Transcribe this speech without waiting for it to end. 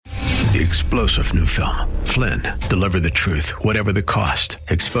The explosive new film, Flynn, deliver the truth, whatever the cost,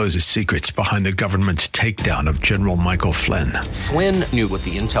 exposes secrets behind the government's takedown of General Michael Flynn. Flynn knew what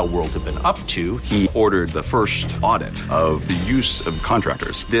the intel world had been up to. He ordered the first audit of the use of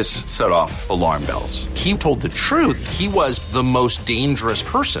contractors. This set off alarm bells. He told the truth. He was the most dangerous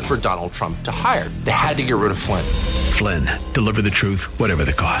person for Donald Trump to hire. They had to get rid of Flynn. Flynn, deliver the truth, whatever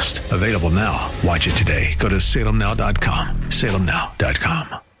the cost. Available now. Watch it today. Go to salemnow.com.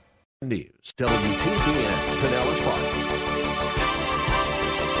 salemnow.com. News, WTBN, Pinellas Park.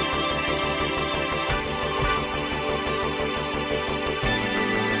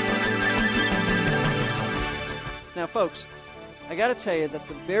 Now, folks, I got to tell you that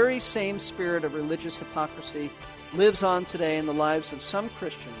the very same spirit of religious hypocrisy lives on today in the lives of some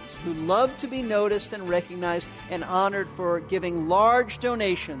Christians who love to be noticed and recognized and honored for giving large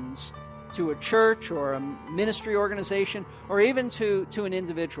donations to a church or a ministry organization or even to an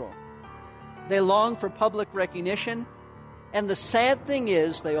individual. They long for public recognition, and the sad thing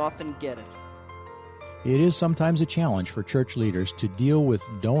is they often get it. It is sometimes a challenge for church leaders to deal with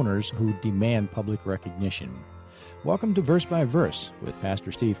donors who demand public recognition. Welcome to Verse by Verse with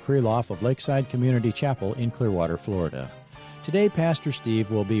Pastor Steve Kreloff of Lakeside Community Chapel in Clearwater, Florida. Today, Pastor Steve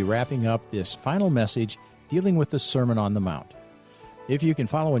will be wrapping up this final message dealing with the Sermon on the Mount. If you can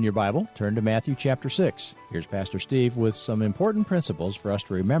follow in your Bible, turn to Matthew chapter 6. Here's Pastor Steve with some important principles for us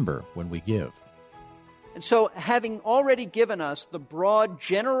to remember when we give. And so, having already given us the broad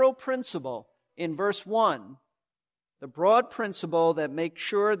general principle in verse 1, the broad principle that makes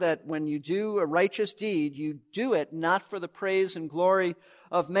sure that when you do a righteous deed, you do it not for the praise and glory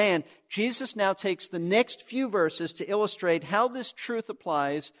of man, Jesus now takes the next few verses to illustrate how this truth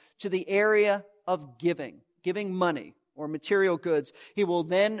applies to the area of giving money or material goods. He will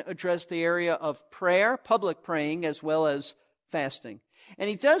then address the area of prayer, public praying, as well as fasting. And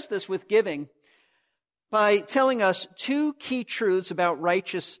he does this with giving by telling us two key truths about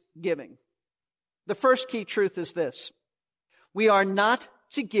righteous giving. The first key truth is this: we are not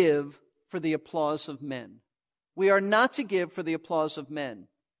to give for the applause of men. We are not to give for the applause of men.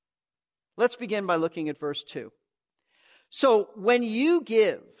 Let's begin by looking at verse 2. So when you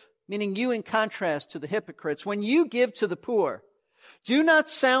give, meaning you in contrast to the hypocrites, when you give to the poor, do not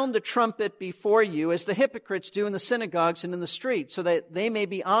sound the trumpet before you as the hypocrites do in the synagogues and in the streets, so that they may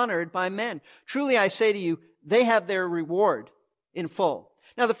be honored by men. Truly I say to you, they have their reward in full.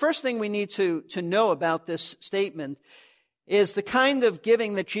 Now, the first thing we need to know about this statement is the kind of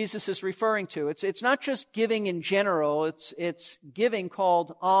giving that Jesus is referring to. It's not just giving in general. It's giving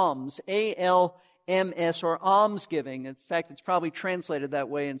called alms, A-L-M-S, or almsgiving. In fact, it's probably translated that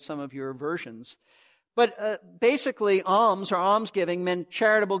way in some of your versions. But basically, alms or almsgiving meant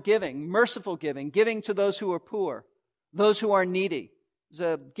charitable giving, merciful giving, giving to those who are poor, those who are needy. It's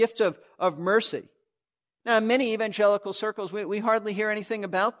a gift of mercy. Now, in many evangelical circles, we hardly hear anything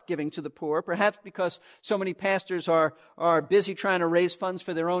about giving to the poor, perhaps because so many pastors are busy trying to raise funds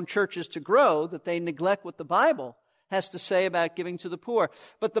for their own churches to grow that they neglect what the Bible has to say about giving to the poor.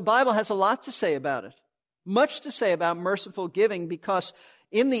 But the Bible has a lot to say about it, much to say about merciful giving, because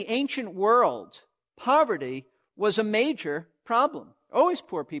in the ancient world, poverty was a major problem. Always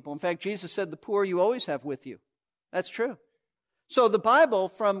poor people. In fact, Jesus said, the poor you always have with you. That's true. So the Bible,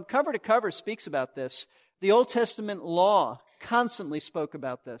 from cover to cover, speaks about this. The Old Testament law constantly spoke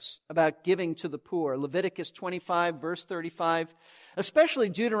about this, about giving to the poor. Leviticus 25, verse 35, especially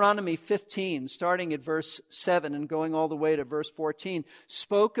Deuteronomy 15, starting at verse 7 and going all the way to verse 14,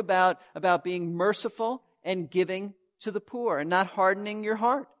 spoke about being merciful and giving to the poor and not hardening your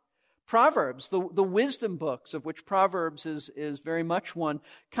heart. Proverbs, the wisdom books, of which Proverbs is very much one,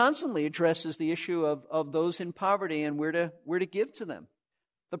 constantly addresses the issue of those in poverty and where to give to them.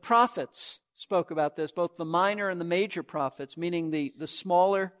 The prophets spoke about this, both the minor and the major prophets, meaning the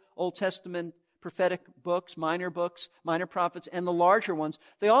smaller Old Testament prophetic books, minor prophets, and the larger ones.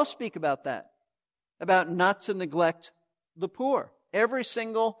 They all speak about that, about not to neglect the poor. Every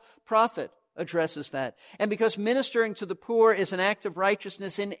single prophet addresses that. And because ministering to the poor is an act of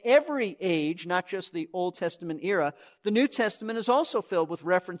righteousness in every age, not just the Old Testament era, the New Testament is also filled with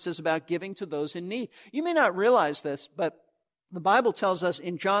references about giving to those in need. You may not realize this, but the Bible tells us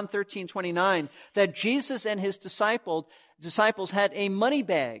in John 13:29 that Jesus and his disciples had a money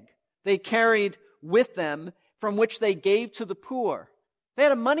bag they carried with them from which they gave to the poor. They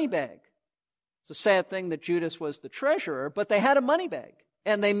had a money bag. It's a sad thing that Judas was the treasurer, but they had a money bag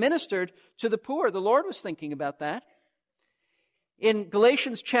and they ministered to the poor. The Lord was thinking about that. In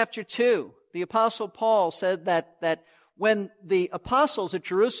Galatians chapter 2, the Apostle Paul said that when the apostles at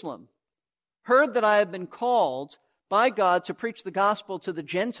Jerusalem heard that I had been called by God to preach the gospel to the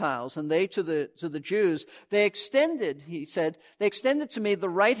Gentiles and they to the Jews, they extended, he said, they extended to me the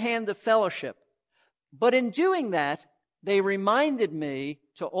right hand of fellowship. But in doing that, they reminded me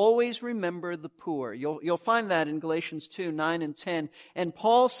to always remember the poor. You'll find that in Galatians 2, 9 and 10. And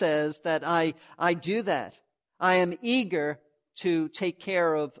Paul says that I do that. I am eager to take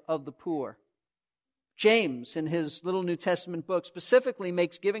care of the poor. James, in his little New Testament book, specifically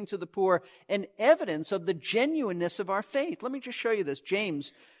makes giving to the poor an evidence of the genuineness of our faith. Let me just show you this.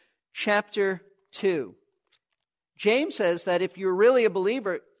 James chapter 2. James says that if you're really a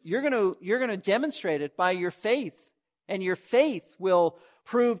believer, you're going to demonstrate it by your faith. And your faith will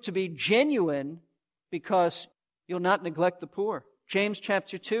prove to be genuine because you'll not neglect the poor. James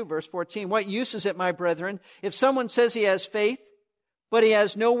chapter 2, verse 14. What use is it, my brethren, if someone says he has faith, but he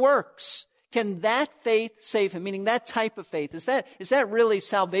has no works? Can that faith save him? Meaning that type of faith. Is that really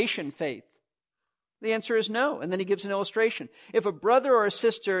salvation faith? The answer is no. And then he gives an illustration. If a brother or a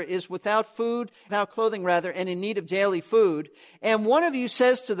sister is without clothing, and in need of daily food, and one of you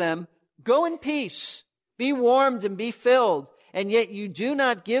says to them, go in peace, be warmed and be filled, and yet you do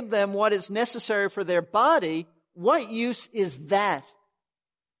not give them what is necessary for their body, what use is that?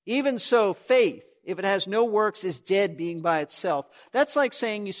 Even so, faith, if it has no works, is dead being by itself. That's like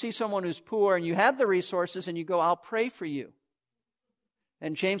saying you see someone who's poor and you have the resources and you go, I'll pray for you.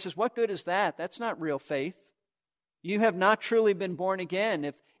 And James says, what good is that? That's not real faith. You have not truly been born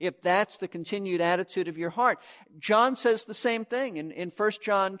again if that's the continued attitude of your heart. John says the same thing. In 1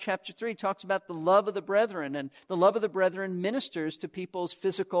 John chapter 3, talks about the love of the brethren, and the love of the brethren ministers to people's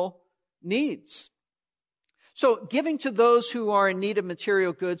physical needs. So giving to those who are in need of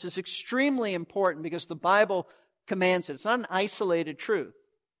material goods is extremely important because the Bible commands it. It's not an isolated truth.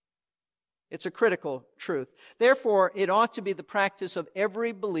 It's a critical truth. Therefore, it ought to be the practice of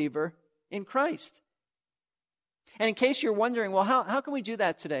every believer in Christ. And in case you're wondering, well, how can we do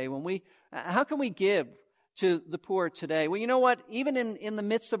that today? How can we give to the poor today? Well, you know what? Even in the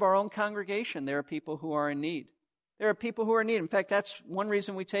midst of our own congregation, there are people who are in need. There are people who are in need. In fact, that's one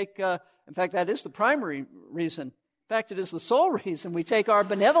reason we take, that is the primary reason. In fact, it is the sole reason we take our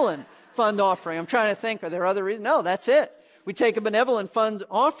benevolent fund offering. I'm trying to think, are there other reasons? No, that's it. We take a benevolent fund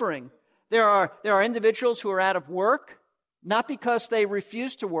offering. There are individuals who are out of work, not because they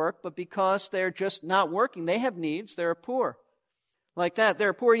refuse to work, but because they're just not working. They have needs. They're poor. Like that. There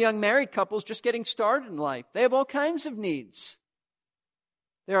are poor young married couples just getting started in life. They have all kinds of needs.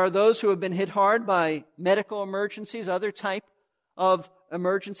 There are those who have been hit hard by medical emergencies, other type of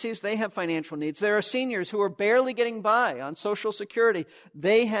emergencies. They have financial needs. There are seniors who are barely getting by on Social Security.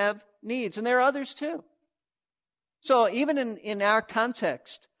 They have needs. And there are others too. So even in our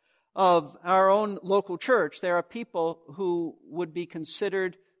context of our own local church, there are people who would be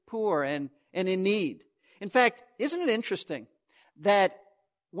considered poor and in need. In fact, isn't it interesting that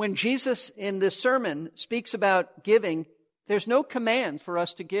when Jesus in this sermon speaks about giving, there's no command for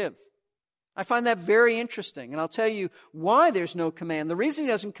us to give? I find that very interesting, and I'll tell you why there's no command. The reason he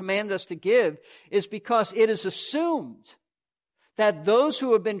doesn't command us to give is because it is assumed that those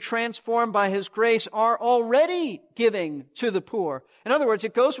who have been transformed by his grace are already giving to the poor. In other words,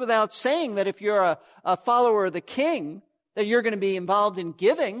 it goes without saying that if you're a follower of the king, that you're going to be involved in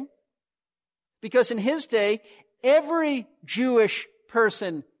giving. Because in his day, every Jewish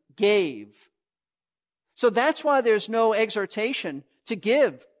person gave. So that's why there's no exhortation to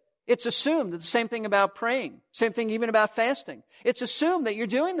give. It's assumed. It's the same thing about praying. Same thing even about fasting. It's assumed that you're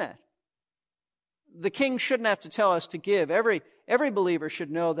doing that. The king shouldn't have to tell us to give. Every believer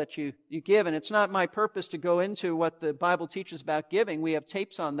should know that you give. And it's not my purpose to go into what the Bible teaches about giving. We have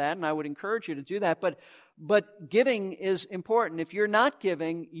tapes on that, and I would encourage you to do that. But giving is important. If you're not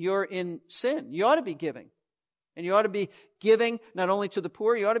giving, you're in sin. You ought to be giving. And you ought to be giving not only to the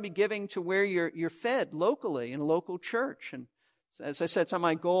poor, you ought to be giving to where you're fed locally in a local church. And as I said, it's not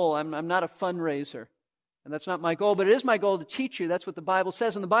my goal. I'm not a fundraiser. And that's not my goal, but it is my goal to teach you. That's what the Bible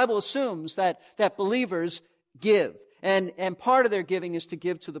says. And the Bible assumes that believers give. And part of their giving is to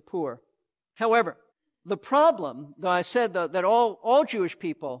give to the poor. However, the problem, though I said that all Jewish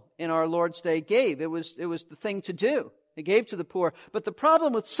people in our Lord's day gave, it was the thing to do. They gave to the poor. But the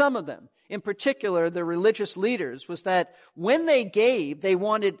problem with some of them, in particular the religious leaders, was that when they gave, they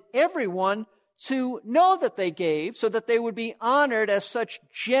wanted everyone to know that they gave so that they would be honored as such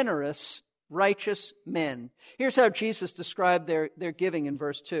generous, righteous men. Here's how Jesus described their giving in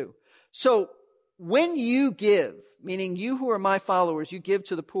verse 2. So when you give, meaning you who are my followers, you give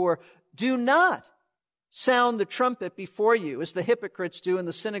to the poor, do not sound the trumpet before you, as the hypocrites do in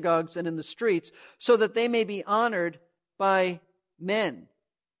the synagogues and in the streets, so that they may be honored by men.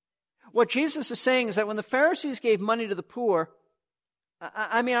 What Jesus is saying is that when the Pharisees gave money to the poor,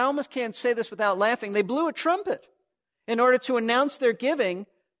 I almost can't say this without laughing, they blew a trumpet in order to announce their giving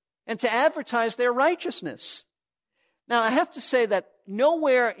and to advertise their righteousness. Now, I have to say that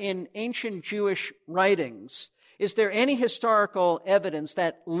nowhere in ancient Jewish writings is there any historical evidence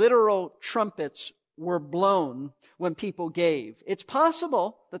that literal trumpets were blown when people gave. It's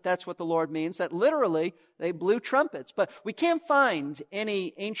possible that that's what the Lord means, that literally they blew trumpets. But we can't find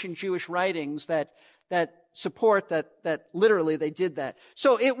any ancient Jewish writings that support that literally they did that.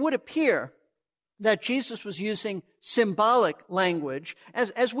 So it would appear that Jesus was using symbolic language,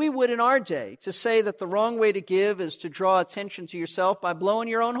 as we would in our day, to say that the wrong way to give is to draw attention to yourself by blowing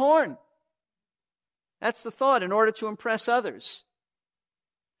your own horn. That's the thought, in order to impress others.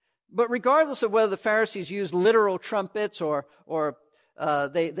 But regardless of whether the Pharisees used literal trumpets or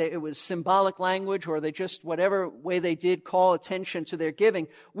it was symbolic language, or they just, whatever way they did, call attention to their giving,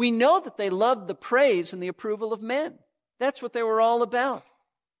 we know that they loved the praise and the approval of men. That's what they were all about.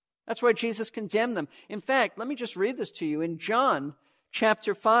 That's why Jesus condemned them. In fact, let me just read this to you. In John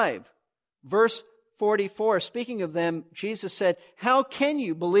chapter 5, verse 44, speaking of them, Jesus said, "How can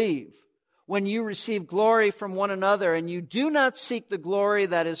you believe when you receive glory from one another and you do not seek the glory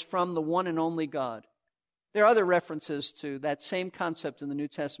that is from the one and only God?" There are other references to that same concept in the New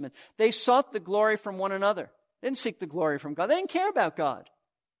Testament. They sought the glory from one another. They didn't seek the glory from God. They didn't care about God.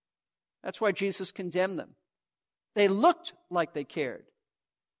 That's why Jesus condemned them. They looked like they cared,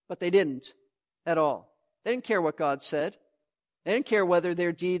 but they didn't at all. They didn't care what God said. They didn't care whether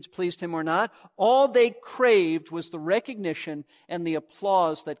their deeds pleased Him or not. All they craved was the recognition and the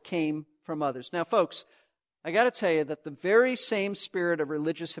applause that came from others. Now, folks, I got to tell you that the very same spirit of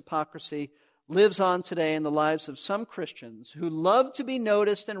religious hypocrisy lives on today in the lives of some Christians who love to be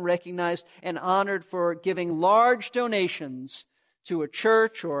noticed and recognized and honored for giving large donations to a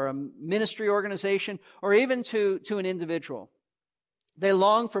church or a ministry organization or even to an individual. They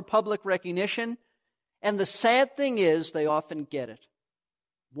long for public recognition, and the sad thing is they often get it.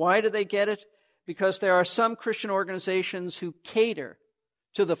 Why do they get it? Because there are some Christian organizations who cater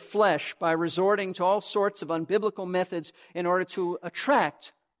to the flesh by resorting to all sorts of unbiblical methods in order to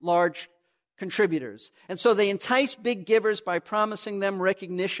attract large contributors. And so they entice big givers by promising them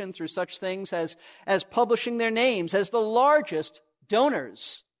recognition through such things as publishing their names as the largest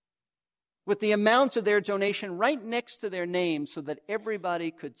donors, with the amount of their donation right next to their name so that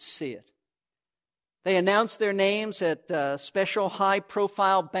everybody could see it. They announce their names at special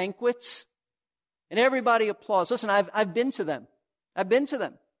high-profile banquets, and everybody applauds. Listen, I've been to them. I've been to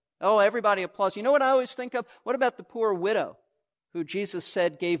them. Oh, everybody applauds. You know what I always think of? What about the poor widow who Jesus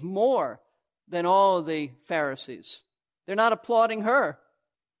said gave more than all of the Pharisees? They're not applauding her,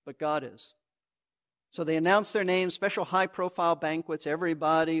 but God is. So they announce their names, special high-profile banquets,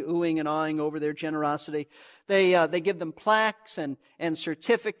 everybody oohing and awing over their generosity. They give them plaques and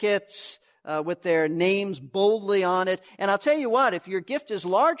certificates with their names boldly on it. And I'll tell you what, if your gift is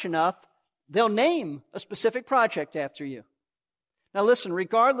large enough, they'll name a specific project after you. Now listen,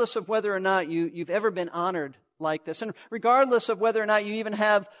 regardless of whether or not you've ever been honored like this, and regardless of whether or not you even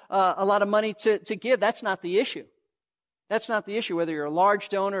have a lot of money to give, that's not the issue. That's not the issue, whether you're a large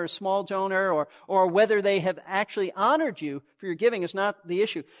donor or a small donor, or whether they have actually honored you for your giving is not the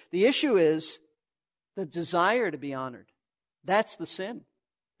issue. The issue is the desire to be honored. That's the sin.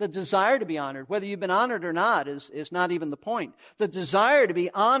 The desire to be honored, whether you've been honored or not, is not even the point. The desire to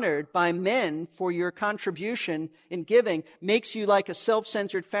be honored by men for your contribution in giving makes you like a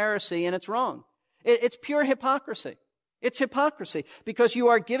self-centered Pharisee, and it's wrong. It's pure hypocrisy. It's hypocrisy because you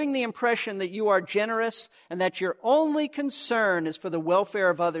are giving the impression that you are generous and that your only concern is for the welfare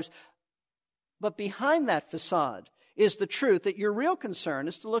of others. But behind that facade is the truth that your real concern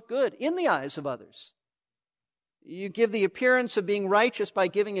is to look good in the eyes of others. You give the appearance of being righteous by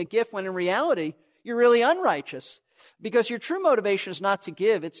giving a gift when in reality you're really unrighteous because your true motivation is not to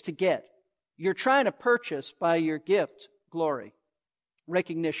give, it's to get. You're trying to purchase by your gift glory,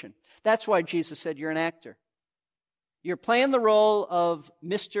 recognition. That's why Jesus said you're an actor. You're playing the role of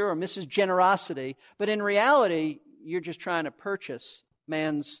Mr. or Mrs. Generosity, but in reality, you're just trying to purchase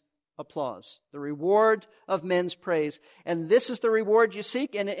man's applause, the reward of men's praise. And this is the reward you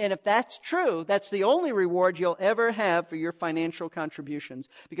seek. And if that's true, that's the only reward you'll ever have for your financial contributions.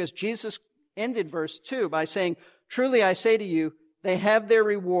 Because Jesus ended verse 2 by saying, "Truly I say to you, they have their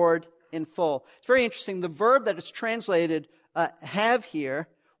reward in full." It's very interesting. The verb that it's translated have here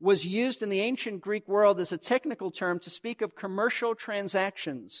was used in the ancient Greek world as a technical term to speak of commercial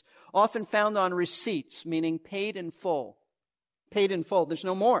transactions, often found on receipts, meaning paid in full. Paid in full. There's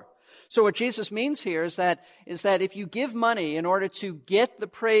no more. So what Jesus means here is that if you give money in order to get the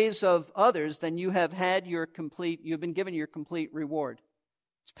praise of others, then you've been given your complete reward.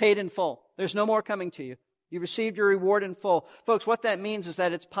 It's paid in full. There's no more coming to you. You received your reward in full. Folks, what that means is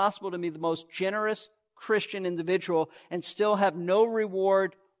that it's possible to be the most generous Christian individual and still have no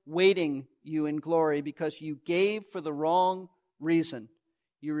reward waiting you in glory because you gave for the wrong reason.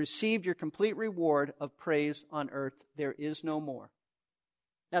 You received your complete reward of praise on earth. There is no more.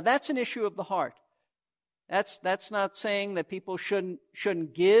 Now that's an issue of the heart. That's not saying that people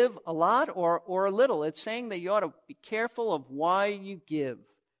shouldn't give a lot or a little. It's saying that you ought to be careful of why you give.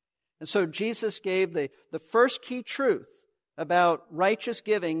 And so Jesus gave the first key truth about righteous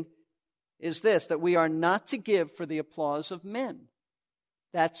giving is this, that we are not to give for the applause of men.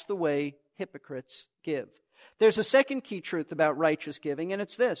 That's the way hypocrites give. There's a second key truth about righteous giving, and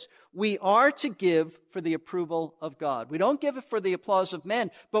it's this. We are to give for the approval of God. We don't give it for the applause of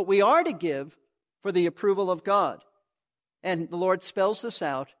men, but we are to give for the approval of God. And the Lord spells this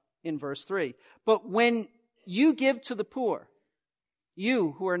out in verse 3. But when you give to the poor,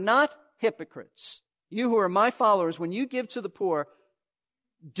 you who are not hypocrites, you who are my followers, when you give to the poor,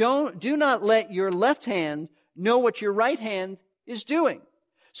 do not let your left hand know what your right hand is doing,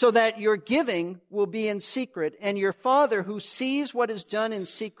 so that your giving will be in secret, and your Father who sees what is done in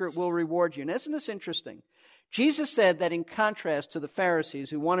secret will reward you. Now, isn't this interesting? Jesus said that in contrast to the Pharisees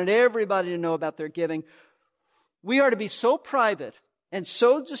who wanted everybody to know about their giving, we are to be so private and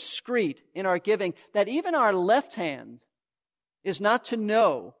so discreet in our giving that even our left hand is not to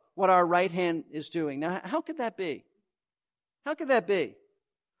know what our right hand is doing. Now, how could that be? How could that be?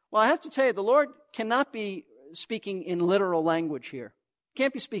 Well, I have to tell you, the Lord cannot be speaking in literal language here. He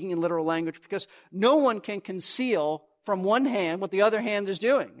can't be speaking in literal language because no one can conceal from one hand what the other hand is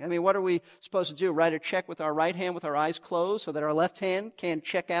doing. I mean, what are we supposed to do? Write a check with our right hand with our eyes closed so that our left hand can't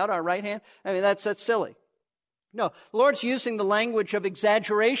check out our right hand? I mean, that's silly. No, the Lord's using the language of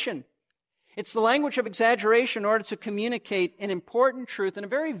exaggeration. It's the language of exaggeration in order to communicate an important truth in a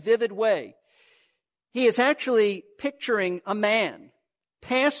very vivid way. He is actually picturing a man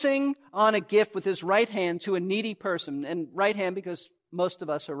passing on a gift with his right hand to a needy person, and right hand because most of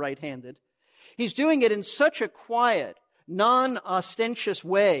us are right-handed. He's doing it in such a quiet, non-ostentatious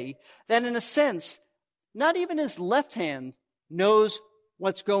way that in a sense, not even his left hand knows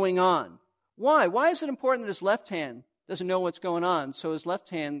what's going on. Why? Why is it important that his left hand doesn't know what's going on so his left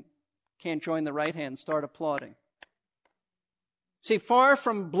hand can't join the right hand and start applauding? See, far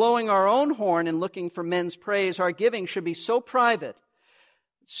from blowing our own horn and looking for men's praise, our giving should be so private,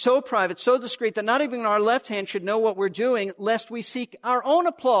 so discreet that not even our left hand should know what we're doing, lest we seek our own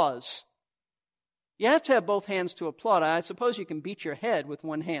applause. You have to have both hands to applaud. I suppose you can beat your head with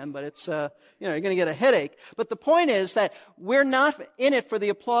one hand, but it's, you're going to get a headache. But the point is that we're not in it for the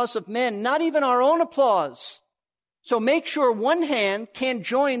applause of men, not even our own applause. So make sure one hand can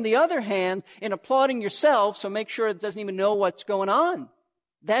join the other hand in applauding yourself, so make sure it doesn't even know what's going on.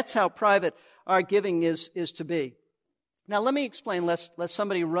 That's how private our giving is to be. Now, let me explain, lest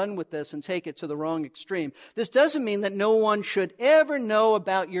somebody run with this and take it to the wrong extreme. This doesn't mean that no one should ever know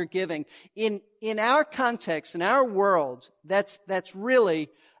about your giving. In our context, in our world, that's really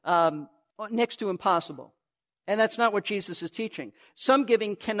next to impossible. And that's not what Jesus is teaching. Some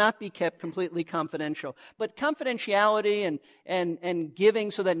giving cannot be kept completely confidential. But confidentiality and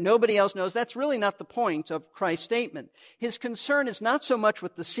giving so that nobody else knows, that's really not the point of Christ's statement. His concern is not so much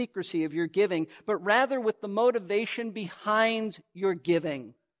with the secrecy of your giving, but rather with the motivation behind your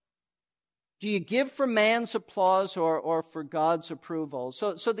giving. Do you give for man's applause or for God's approval?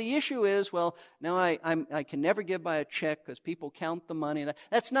 So the issue is, well, no, I can never give by a check because people count the money.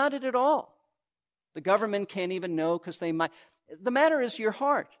 That's not it at all. The government can't even know because they might. The matter is your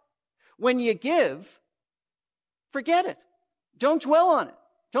heart. When you give, forget it. Don't dwell on it.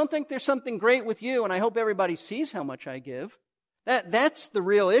 Don't think there's something great with you, and I hope everybody sees how much I give. That's the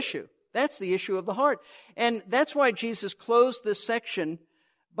real issue. That's the issue of the heart. And that's why Jesus closed this section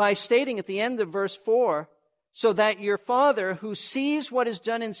by stating at the end of verse 4, so that your Father who sees what is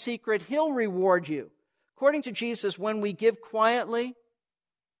done in secret, He'll reward you. According to Jesus, when we give quietly,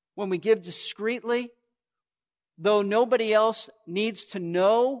 when we give discreetly, though nobody else needs to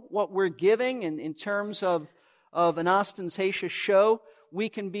know what we're giving in terms of an ostentatious show, we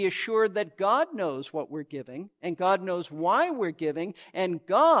can be assured that God knows what we're giving, and God knows why we're giving, and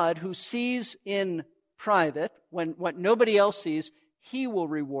God, who sees in private, when what nobody else sees, He will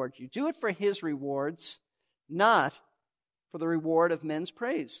reward you. Do it for His rewards, not for the reward of men's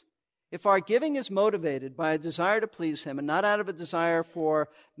praise. if our giving is motivated by a desire to please Him and not out of a desire for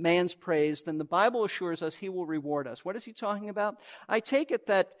man's praise, then the Bible assures us He will reward us. What is He talking about? I take it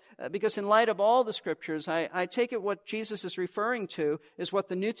that, because in light of all the Scriptures, I take it what Jesus is referring to is what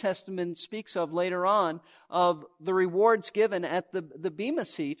the New Testament speaks of later on, of the rewards given at the Bema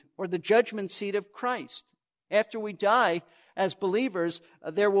seat, or the judgment seat of Christ. After we die as believers,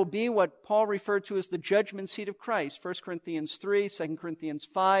 there will be what Paul referred to as the judgment seat of Christ. 1 Corinthians 3, 2 Corinthians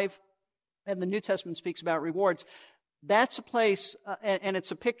 5. And the New Testament speaks about rewards. That's a place, and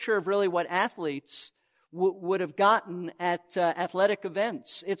it's a picture of really what athletes would have gotten at athletic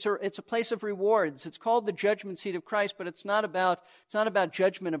events. It's a place of rewards. It's called the judgment seat of Christ, but it's not about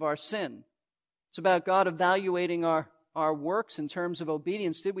judgment of our sin. It's about God evaluating our works in terms of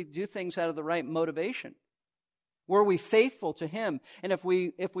obedience. Did we do things out of the right motivation? Were we faithful to Him? And if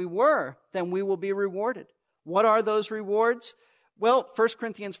we were, then we will be rewarded. What are those rewards? Well, 1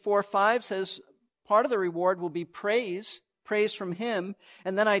 Corinthians 4:5 says part of the reward will be praise from Him.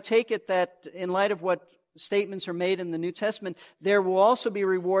 And then I take it that in light of what statements are made in the New Testament, there will also be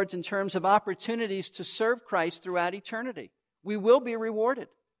rewards in terms of opportunities to serve Christ throughout eternity. We will be rewarded.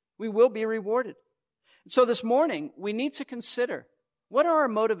 We will be rewarded. So this morning, we need to consider, what are our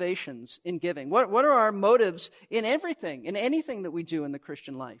motivations in giving? What are our motives in everything, in anything that we do in the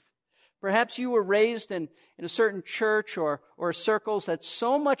Christian life? Perhaps you were raised in a certain church or circles that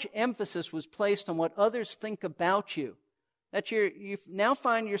so much emphasis was placed on what others think about you, that you now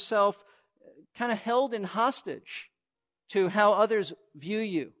find yourself kind of held in hostage to how others view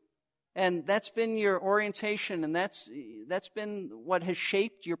you. And that's been your orientation, and that's been what has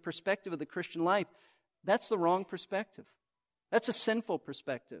shaped your perspective of the Christian life. That's the wrong perspective. That's a sinful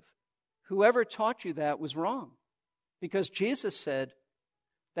perspective. Whoever taught you that was wrong, because Jesus said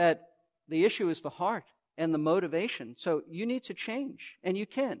that the issue is the heart and the motivation. So you need to change, and you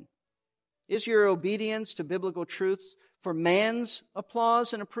can. Is your obedience to biblical truths for man's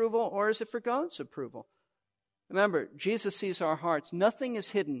applause and approval, or is it for God's approval? Remember, Jesus sees our hearts. Nothing is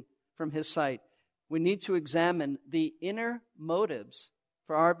hidden from His sight. We need to examine the inner motives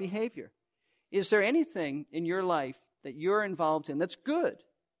for our behavior. Is there anything in your life that you're involved in that's good,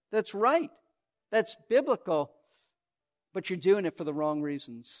 that's right, that's biblical, but you're doing it for the wrong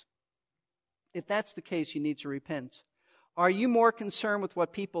reasons? If that's the case, you need to repent. Are you more concerned with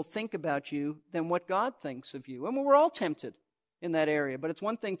what people think about you than what God thinks of you? And we're all tempted in that area, but it's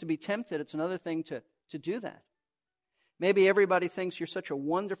one thing to be tempted, it's another thing to do that. Maybe everybody thinks you're such a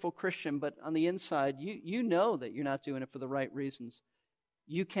wonderful Christian, but on the inside, you know that you're not doing it for the right reasons.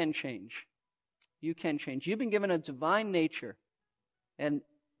 You can change. You can change. You've been given a divine nature, and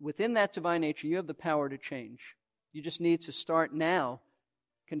within that divine nature, you have the power to change. You just need to start now,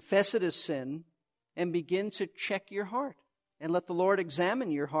 confess it as sin, and begin to check your heart. And let the Lord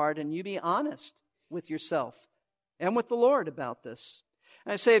examine your heart, and you be honest with yourself and with the Lord about this.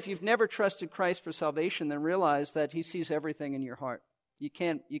 And I say, if you've never trusted Christ for salvation, then realize that He sees everything in your heart. You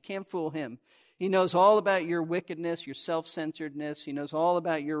can't fool Him. He knows all about your wickedness, your self-centeredness. He knows all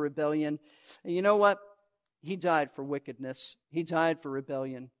about your rebellion. And you know what? He died for wickedness. He died for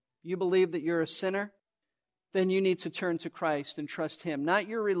rebellion. You believe that you're a sinner? Then you need to turn to Christ and trust Him. Not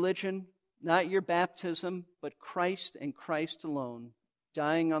your religion, not your baptism, but Christ and Christ alone,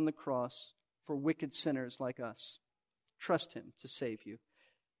 dying on the cross for wicked sinners like us. Trust Him to save you.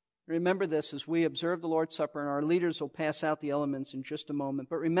 Remember this as we observe the Lord's Supper, and our leaders will pass out the elements in just a moment.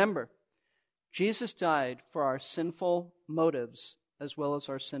 But remember, Jesus died for our sinful motives as well as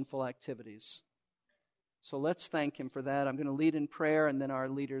our sinful activities. So let's thank Him for that. I'm going to lead in prayer, and then our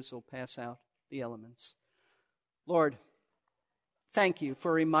leaders will pass out the elements. Lord, thank You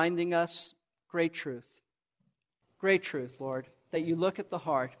for reminding us great truth. Great truth, Lord, that You look at the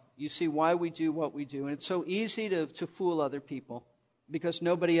heart. You see why we do what we do. And it's so easy to fool other people because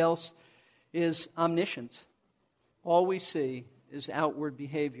nobody else is omniscient. All we see is outward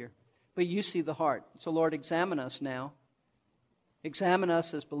behavior. But You see the heart. So, Lord, examine us now. Examine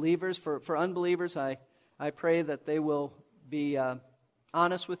us as believers. For unbelievers, I pray that they will be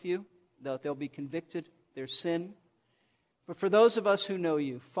honest with You, that they'll be convicted of their sin. But for those of us who know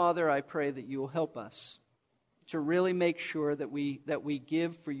You, Father, I pray that You will help us to really make sure that we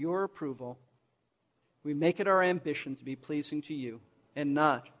give for Your approval. We make it our ambition to be pleasing to You and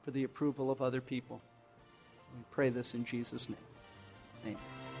not for the approval of other people. We pray this in Jesus' name. Amen.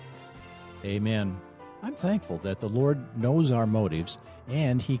 Amen. I'm thankful that the Lord knows our motives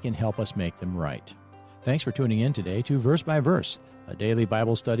and He can help us make them right. Thanks for tuning in today to Verse by Verse, a daily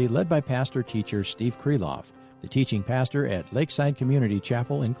Bible study led by pastor-teacher Steve Kreloff, the teaching pastor at Lakeside Community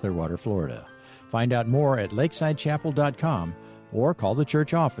Chapel in Clearwater, Florida. Find out more at lakesidechapel.com or call the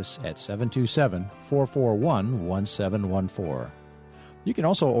church office at 727-441-1714. You can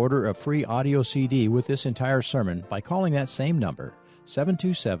also order a free audio CD with this entire sermon by calling that same number,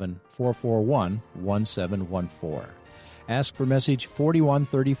 727-441-1714. Ask for message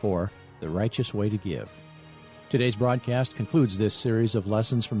 4134, The Righteous Way to Give. Today's broadcast concludes this series of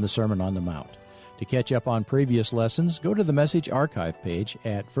lessons from the Sermon on the Mount. To catch up on previous lessons, go to the Message Archive page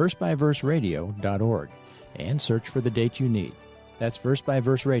at versebyverseradio.org and search for the date you need. That's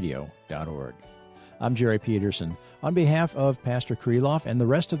versebyverseradio.org. I'm Jerry Peterson. On behalf of Pastor Kreloff and the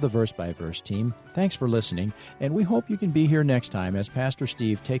rest of the Verse by Verse team, thanks for listening, and we hope you can be here next time as Pastor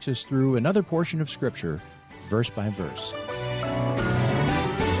Steve takes us through another portion of Scripture, verse by verse.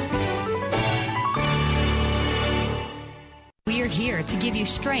 We are here to give you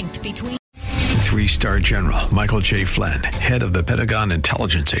strength between... 3-star General Michael J. Flynn, head of the Pentagon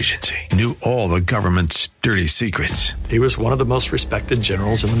Intelligence Agency, knew all the government's dirty secrets. He was one of the most respected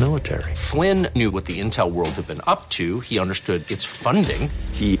generals in the military. Flynn knew what the intel world had been up to. He understood its funding.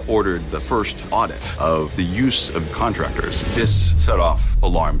 He ordered the first audit of the use of contractors. This set off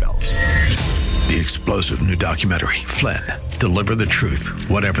alarm bells. The explosive new documentary, Flynn, Deliver the Truth,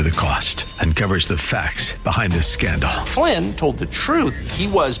 Whatever the Cost, uncovers the facts behind this scandal. Flynn told the truth. He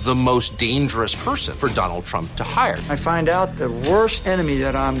was the most dangerous person for Donald Trump to hire. I find out the worst enemy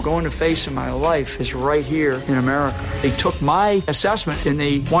that I'm going to face in my life is right here in America. They took my assessment and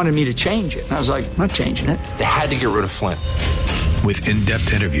they wanted me to change it. And I was like, I'm not changing it. They had to get rid of Flynn. With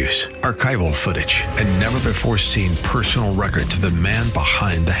in-depth interviews, archival footage, and never-before-seen personal records of the man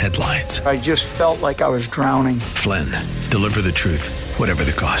behind the headlines. I just felt like I was drowning. Flynn, Deliver the Truth, Whatever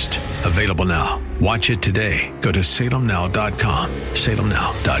the Cost. Available now. Watch it today. Go to salemnow.com.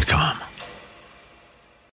 salemnow.com.